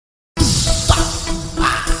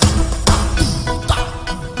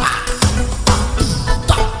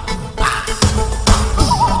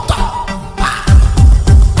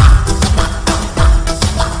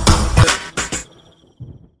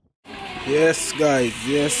Yes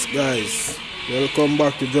guys, welcome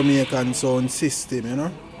back to Jamaican Sound System, you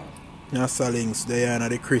know. NASA Links there on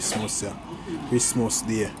the Christmas, Christmas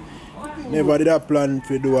Day. Never did I plan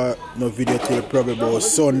to do no video till probably about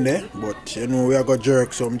Sunday, but you know we are gonna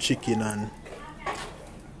jerk some chicken and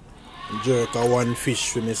jerk one fish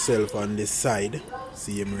for myself on this side.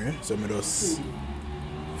 See me, so I just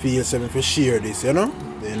feel something for share this, you know.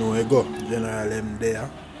 Then we go, General M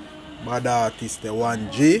there. Bad artist, the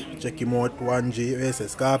 1G. Check him out, 1G. Where is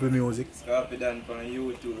Scarpy Music? Scarpy done on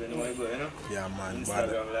YouTube, you know, you know? Yeah, man.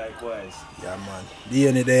 Instagram likewise. Yeah, man. The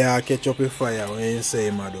end of the day, I catch up with fire when you say,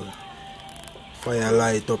 man. Fire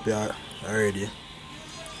light up here already.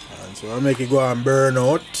 And so I make it go and burn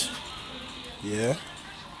out. Yeah.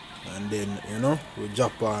 And then, you know, we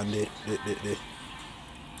drop on the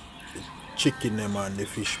chicken them and the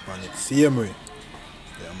fish pan it. Same way.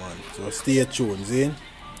 Yeah, man. So stay tuned, Zane.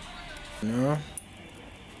 No.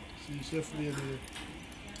 See Chef Lady.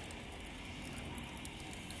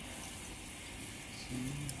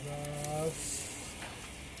 Jesus.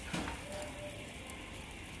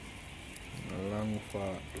 A long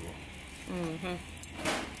fart though.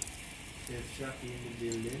 Chef Shaki in the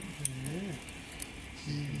building.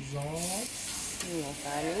 Jesus.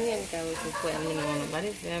 Ninguém cabe que fue a mí, no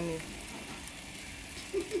parece a mí.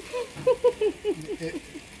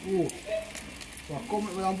 We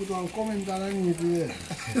gaan put one comment on it.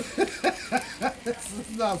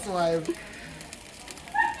 That's why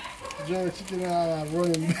Joe chicken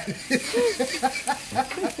running.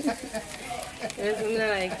 Eso me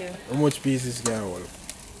like it. How much pieces can I hold?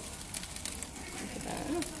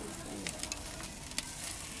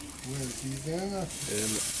 Well, season.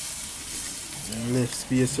 Left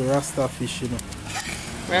space for Rasta fish, you know.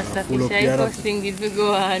 Rasta fish, I first thing it will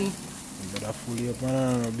go on. Better fully up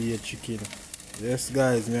and I'll be a chicken. Yes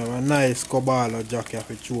guys, we have a nice Cobala jack have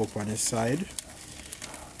to chew up on the side.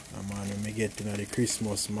 And man, when we get into the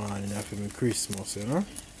Christmas morning, after me Christmas, you know.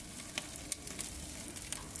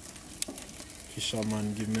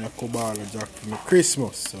 Fisherman give me a Cobala jack for me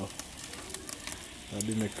Christmas, so that'll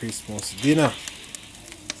be my Christmas dinner.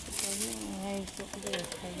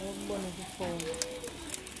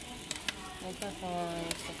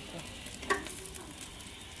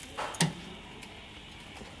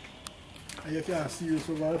 You can't see us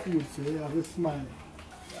over the food, so you have to smile.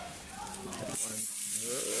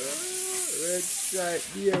 Red stripe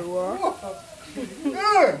here, what?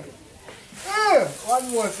 One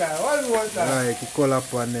more time. Like, you call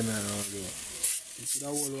up on them and all that. You should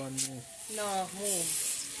have hold one more. No, move.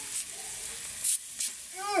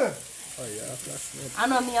 Oh yeah, flash net. I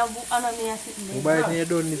know me a sitting there. You buy it and you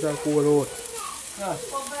done this and cool out.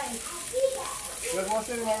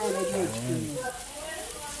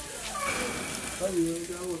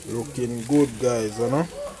 Looking good, guys, you know.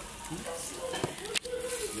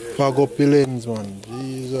 Pag up the lens, man.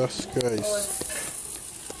 Jesus Christ.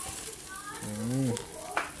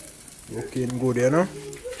 Looking good, you know.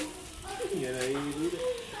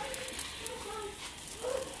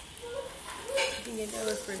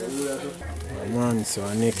 Man,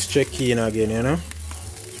 so next check-in again, you know.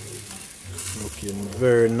 Looking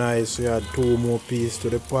very nice. We had 2 more pieces to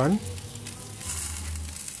the pan.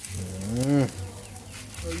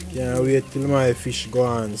 Can't wait till my fish go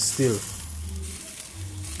on still.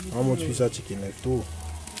 How much piece of chicken left? 2.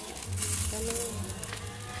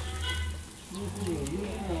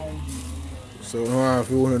 So now if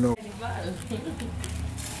you want to know.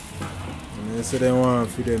 And they say they want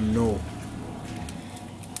for them know.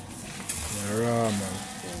 Raw man.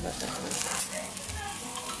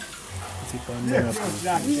 Tip on there,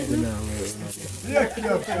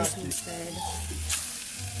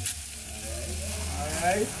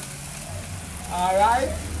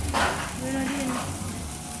 Alright.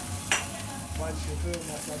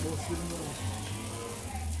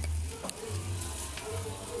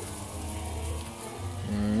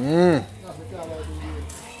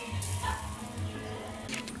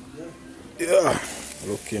 Yeah,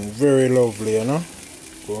 looking very lovely, you know.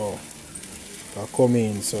 Wow. I come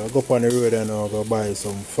in, so I go up on the road and I go buy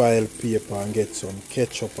some file paper and get some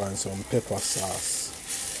ketchup and some pepper sauce.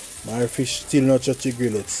 My fish still not touch the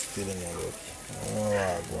grill, it's still in there.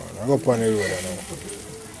 I go up on the road and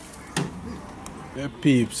the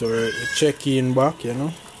peeps, so the check-in back, you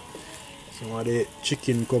know. Some of the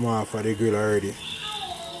chicken come off of the grill already.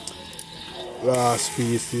 Last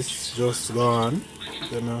piece is just gone,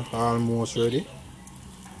 you know, almost ready.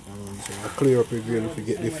 So I clear up the grill if you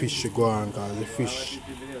get the fish to go on, because the fish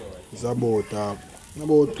is about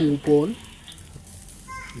 2 pounds.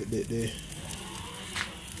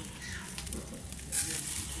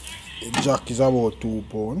 The jack is about 2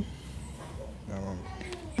 pounds.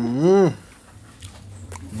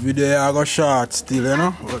 Video I go short still, you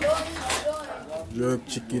know. But jerk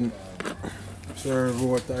chicken serve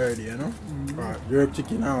out already, you know. Jerk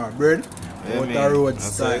chicken and bread. Yeah, Out man. the road That's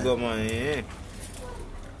style. how you go, man. Yeah.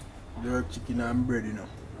 Jerk chicken and bread, you know.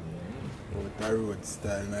 Out the road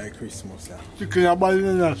style like Christmas. Yeah. Chicken a bad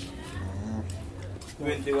in that.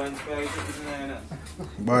 21 spices in there.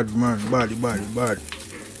 Bad man, bad.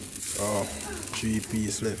 Oh, 3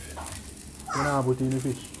 piece left. You know put in the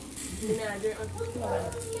fish?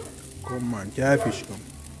 Come on, can I fish come?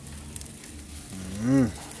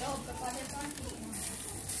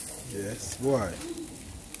 Yes, boy.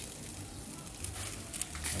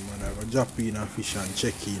 I'm gonna go drop in a fish and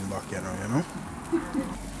check in back, you know.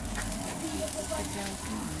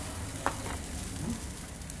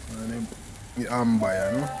 And then the amber,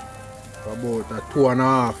 you know. About a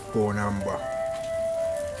 2.5 pound amber.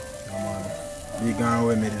 Yeah, man. Big and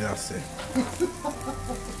well made it, I say.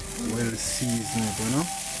 Well seasoned, you know.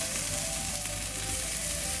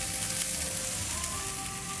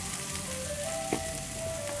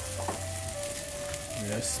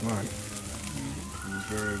 Yes, man.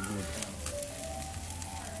 Very good.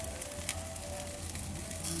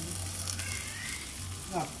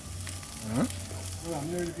 Yeah. Huh? Yeah, I'm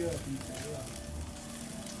nearly there.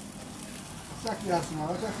 Check your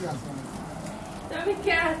smell. Let me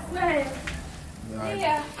can't smell.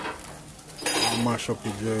 Yeah. I'll mash up the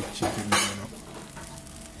jerk chicken, you know.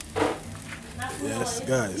 Yes,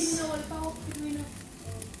 guys.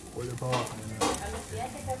 What the power?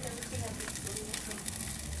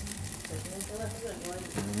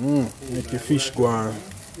 Make the fish go and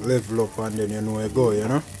level up and then you know where it go, you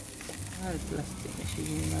know?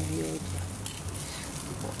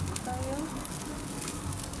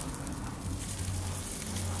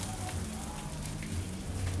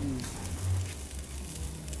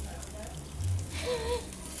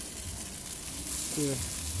 Yeah.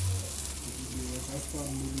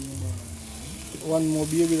 One more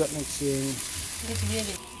baby that next year.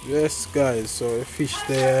 Yes, guys, so the fish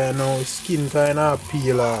there now, skin kind of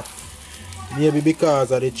peel off. Maybe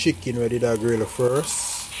because of the chicken we did a grill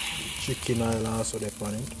first. Chicken oil also there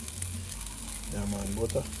on it. Yeah, man,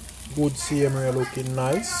 butter. Good scenery looking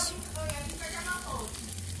nice.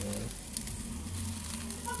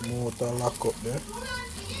 Motor lock up there.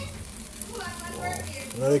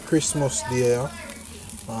 Another Christmas day,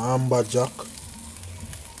 amberjack.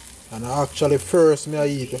 And actually first me I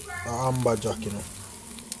eat amberjack, you know.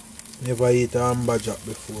 Never eat amberjack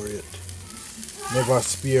before yet. Never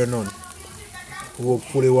spare none.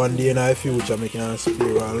 Hopefully one day in the future I can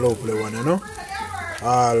spare one lovely one, you know.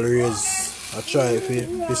 Always I try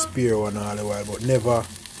to spare one all the while, but never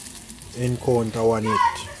encounter one yet.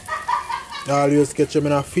 I always catch them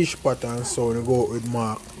in a fish pot and so when I go out with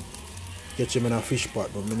Mark. Catch them in a fish pot,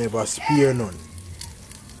 but I never spare none.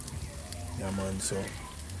 Yeah, man, so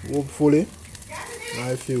hopefully in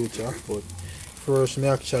the future, but first me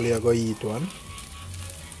actually I go eat one.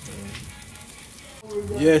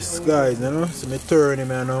 Yes, guys, you know, so me turn him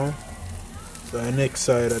here now. So the next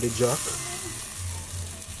side of the jack.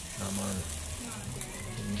 Yeah, man.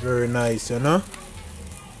 Very nice, you know.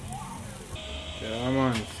 Yeah,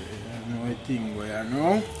 man, so you know the thing where you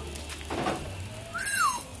know.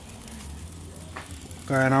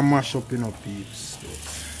 Kind of mash up, you know, peeps.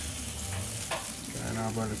 Kind of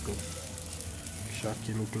have a little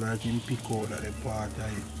Shaki look like him pick out at the part of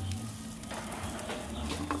it.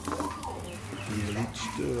 Feel it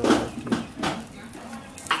still like it.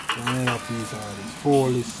 Another piece of this.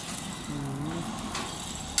 Fold this.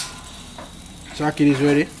 Shaki is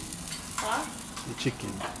ready? What? The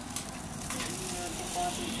chicken.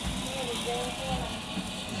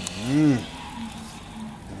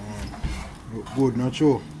 Look good, not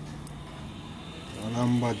true?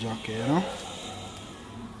 Amberjack, you know?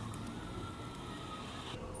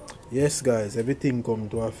 Yes, guys, everything come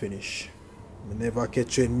to a finish. I never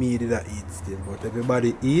catch when me did I eat still, but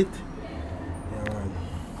everybody eat. Yeah, man.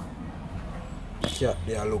 Cat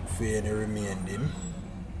there look for any remaining.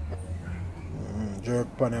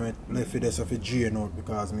 Jerk pan I left it for drain out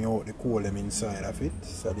because me out the coal them inside of it.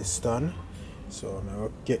 So the stand. So I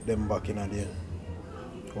will get them back in the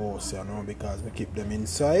house, you know, because we keep them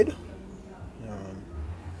inside.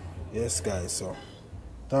 Yes, guys, so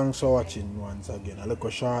thanks for watching once again. I look a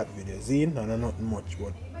short video, zine, and not much,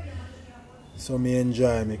 but so me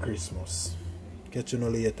enjoy my Christmas. Catch you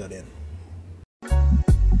later then.